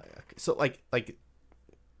that one. So like,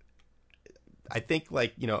 I think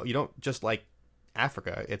like you don't just like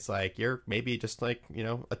Africa. It's like you're maybe just like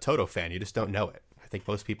a Toto fan. You just don't know it. I think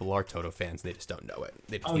most people are Toto fans. They just don't know it.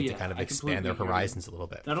 They just need to kind of expand their horizons a little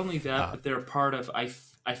bit. Not only that, but they're part of.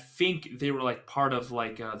 I think they were like part of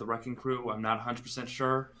like the Wrecking Crew. I'm not 100%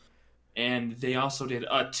 sure. And they also did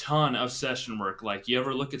a ton of session work. Like, you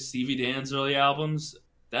ever look at Stevie Dan's early albums?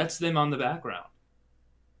 That's them on the background.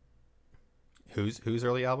 Whose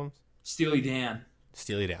early albums? Steely Dan.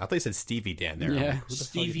 Steely Dan. I thought you said Stevie Dan there. Yeah. Like,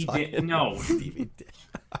 Stevie Dan. No. Stevie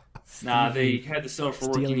Dan. Nah, they had the sell for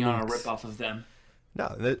working on a ripoff of them.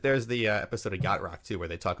 No, there's the episode of Yacht Rock too, where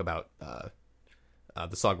they talk about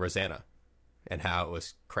the song Rosanna and how it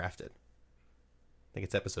was crafted. I think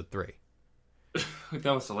it's episode 3.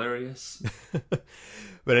 That was hilarious.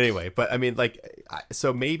 But anyway, I mean, like,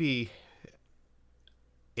 so maybe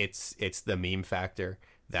it's the meme factor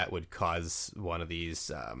that would cause one of these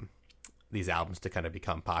albums to kind of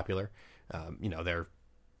become popular. They're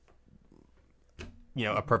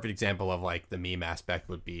a perfect example of like the meme aspect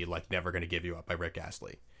would be like Never Gonna Give You Up by Rick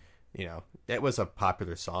Astley. It was a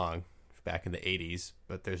popular song back in the 80s,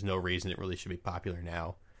 but there's no reason it really should be popular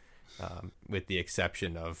now, with the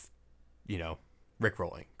exception of Rick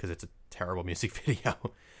Rolling, because it's a terrible music video.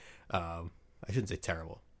 I shouldn't say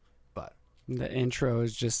terrible, but the intro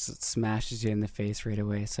just smashes you in the face right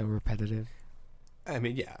away. So repetitive. I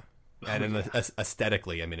mean, yeah. And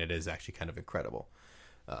aesthetically, I mean, it is actually kind of incredible,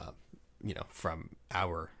 from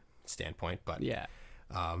our standpoint. But yeah,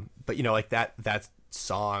 but like that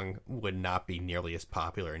song would not be nearly as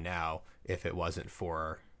popular now if it wasn't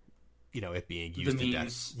for, it being used to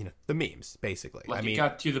death. The memes, basically. Like, I mean, it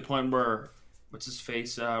got to the point where, what's his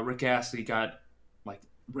face, Rick Astley got like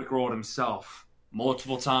rickrolled himself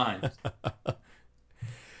multiple times.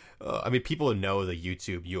 I mean, people know the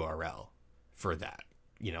YouTube URL for that.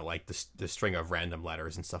 Like the string of random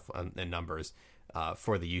letters and stuff and numbers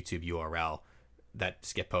for the YouTube URL that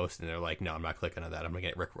just get posted, and they're like, no, I'm not clicking on that. I'm gonna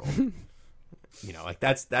get rickrolled. Like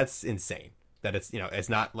that's insane. That it's it's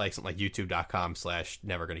not like something like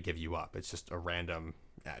youtube.com/never gonna give you up. It's just a random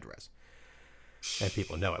address, and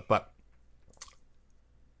people know it. But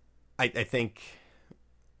I think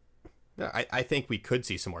we could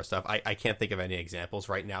see some more stuff. I can't think of any examples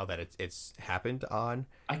right now that it's happened on.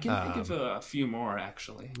 I can think of a few more,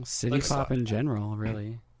 actually. City pop in general,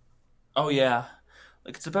 really. Oh, yeah.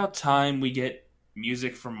 Like, it's about time we get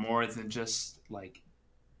music from more than just, like,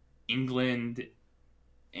 England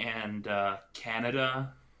and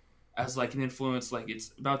Canada as, like, an influence. Like,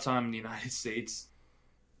 it's about time the United States,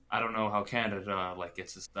 I don't know how Canada, like,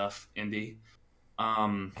 gets this stuff, indie,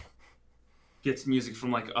 gets music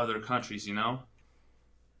from, like, other countries,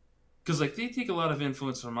 Because like they take a lot of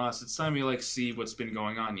influence from us. It's time you like see what's been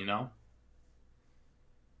going on, you know?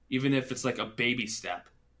 Even if it's like a baby step.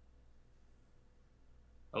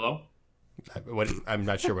 Hello? I'm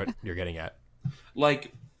not sure what you're getting at.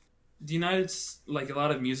 Like like a lot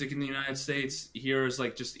of music in the United States here is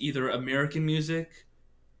like just either American music,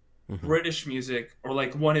 British music, or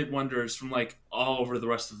like one-hit wonders from like all over the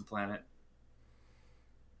rest of the planet.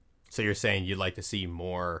 So you're saying you'd like to see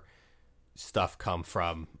more stuff come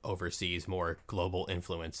from overseas, more global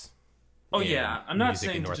influence? Oh yeah, I'm not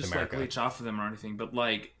saying to North just America. like leech off of them or anything, but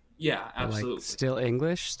like yeah, absolutely. Like still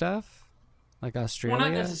English stuff, like Australia. Well,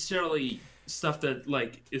 not necessarily stuff that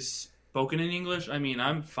like is spoken in English. I mean,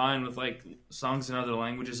 I'm fine with like songs in other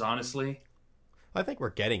languages, honestly. I think we're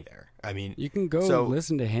getting there. I mean, You can go So-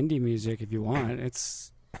 listen to Hindi music if you want.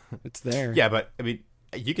 It's there. yeah, but I mean,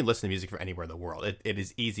 you can listen to music from anywhere in the world. It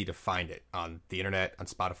is easy to find it on the internet, on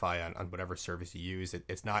Spotify, on whatever service you use.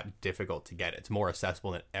 It's not difficult to get. It's more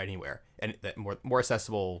accessible than anywhere, and that more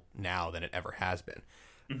accessible now than it ever has been.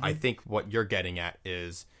 I think what you're getting at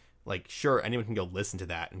is like, sure, anyone can go listen to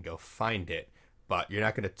that and go find it, but you're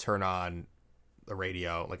not going to turn on the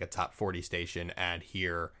radio, like a top 40 station, and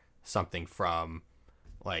hear something from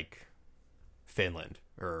like Finland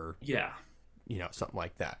or Yeah. something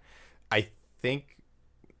like that. I think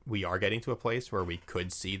we are getting to a place where we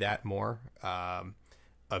could see that more. A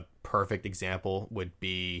perfect example would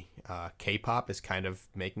be K-pop is kind of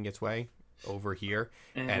making its way over here,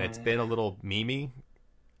 and it's been a little memey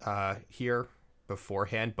here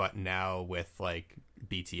beforehand, but now with like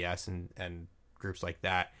BTS and groups like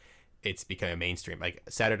that, it's becoming mainstream. Like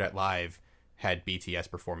Saturday Night Live had BTS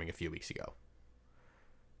performing a few weeks ago,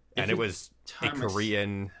 and it was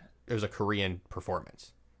a Korean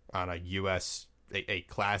performance on a U.S. a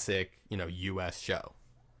classic U.S. show.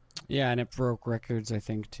 Yeah, and it broke records, I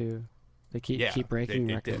think, too. They keep breaking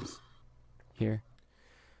it did. records here.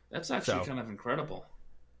 That's actually So- kind of incredible.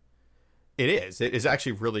 It is. It is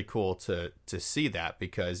actually really cool to see that,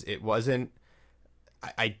 because it wasn't.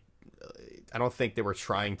 I don't think they were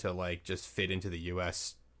trying to like just fit into the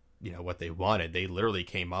U.S. What they wanted. They literally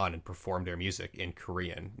came on and performed their music in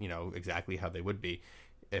Korean. Exactly how they would be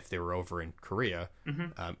if they were over in Korea,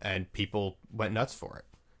 and people went nuts for it.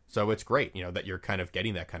 So it's great, that you're kind of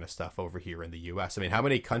getting that kind of stuff over here in the U.S. I mean, how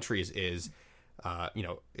many countries is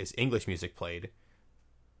English music played,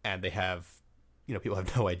 and they have, people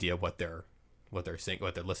have no idea what they're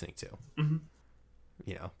listening to,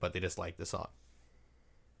 but they just like the song.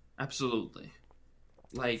 Absolutely.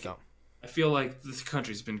 Like, So. I feel like this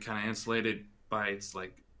country's been kind of insulated by its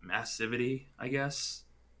like massivity, I guess,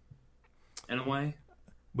 in a way.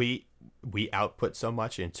 We output so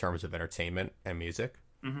much in terms of entertainment and music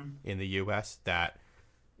in the U.S. that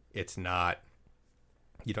it's not.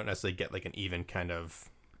 You don't necessarily get like an even kind of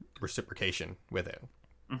reciprocation with it.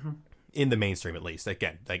 In the mainstream, at least.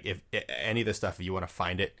 Again, like if any of this stuff, if you want to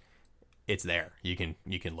find it, it's there. You can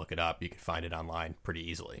look it up. You can find it online pretty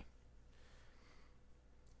easily.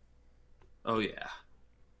 Oh yeah.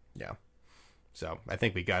 Yeah. So I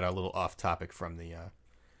think we got a little off topic from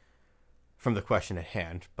the question at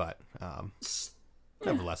hand, but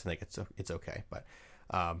nevertheless, I think it's okay. But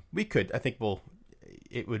I think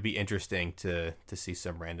it would be interesting to see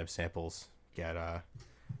some random samples get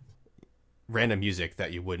random music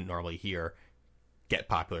that you wouldn't normally hear get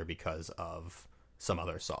popular because of some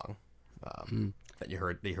other song that you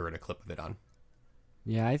heard a clip of it on.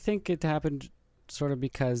 Yeah, I think it happened sort of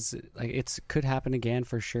because like it could happen again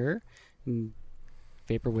for sure. And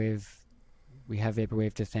vaporwave, we have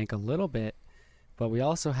vaporwave to thank a little bit, but we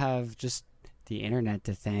also have just the internet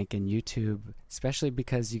to thank and YouTube, especially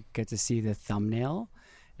because you get to see the thumbnail,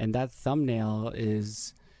 and that thumbnail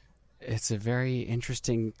it's a very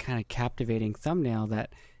interesting kind of captivating thumbnail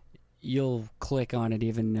that you'll click on it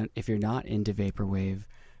even if you're not into vaporwave,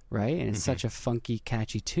 right? And it's such a funky,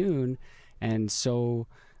 catchy tune, and so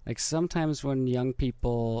like sometimes when young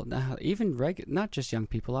people, even not just young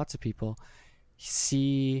people, lots of people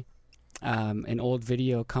see an old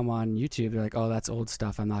video come on YouTube, they're like, "Oh, that's old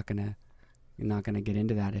stuff. I'm not gonna get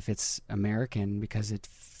into that if it's American because it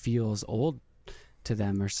feels old to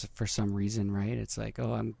them or for some reason, right? It's like,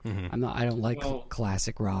 oh, I don't like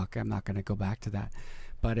classic rock. I'm not gonna go back to that.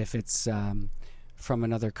 But if it's from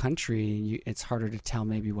another country, it's harder to tell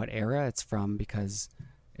maybe what era it's from because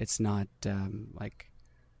it's not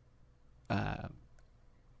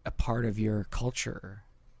a part of your culture,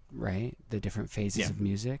 right? The different phases of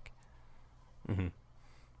music.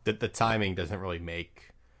 The timing doesn't really make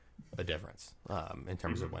a difference in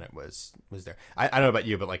terms of when it was there. I don't know about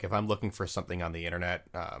you, but like if I'm looking for something on the internet,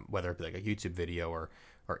 whether it be like a YouTube video or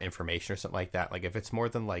information or something like that, like if it's more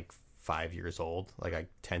than like 5 years old, like I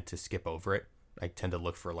tend to skip over it. I tend to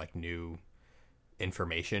look for like new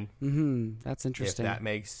information. That's interesting. If that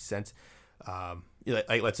makes sense.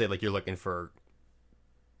 Like let's say like you're looking for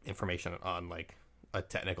information on like a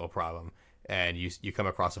technical problem, and you come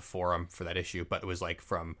across a forum for that issue, but it was like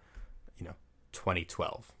from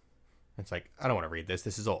 2012. It's like, I don't want to read this.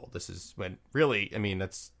 This is old. This is when really, I mean,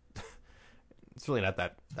 that's it's really not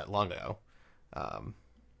that long ago. I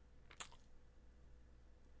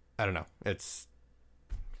don't know.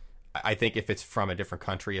 I think if it's from a different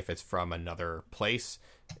country, if it's from another place,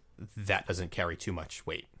 that doesn't carry too much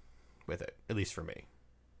weight with it, at least for me.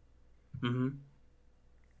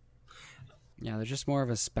 Yeah, there's just more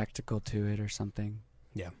of a spectacle to it or something.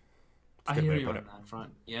 Yeah. I hear you on that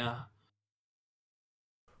front. Yeah.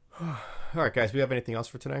 All right, guys. Do we have anything else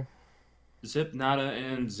for today? Zip, nada,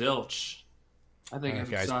 and zilch. I think All right,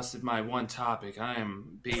 I've guys. exhausted my one topic. I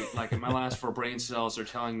am beat. Like, my last 4 brain cells are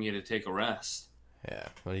telling me to take a rest. Yeah.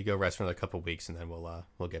 Well, you go rest for another couple of weeks, and then we'll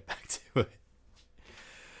get back to it.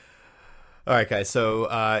 All right, guys.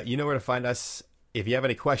 So you know where to find us. If you have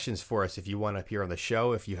any questions for us, if you want to appear on the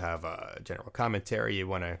show, if you have a general commentary, you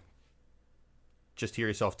want to just hear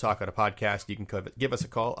yourself talk on a podcast, you can give us a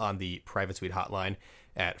call on the Private Suite hotline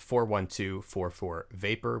at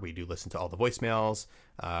 412-44-VAPOR. We do listen to all the voicemails.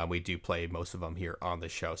 We do play most of them here on the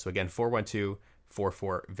show. So again,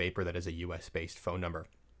 412-44-VAPOR. That is a US-based phone number.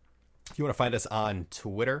 If you want to find us on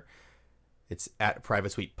Twitter, it's at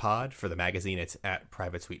Private Suite Pod. For the magazine, it's at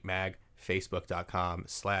Private Suite Mag.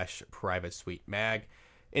 Facebook.com/Private Suite Mag.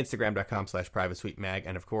 Instagram.com/Private Suite Mag.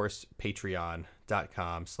 And of course,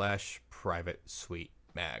 Patreon.com/Private Suite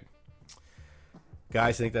Mag.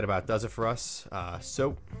 Guys, I think that about does it for us.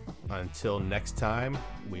 So until next time,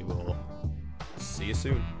 we will see you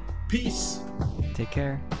soon. Peace. Take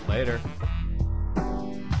care. Later.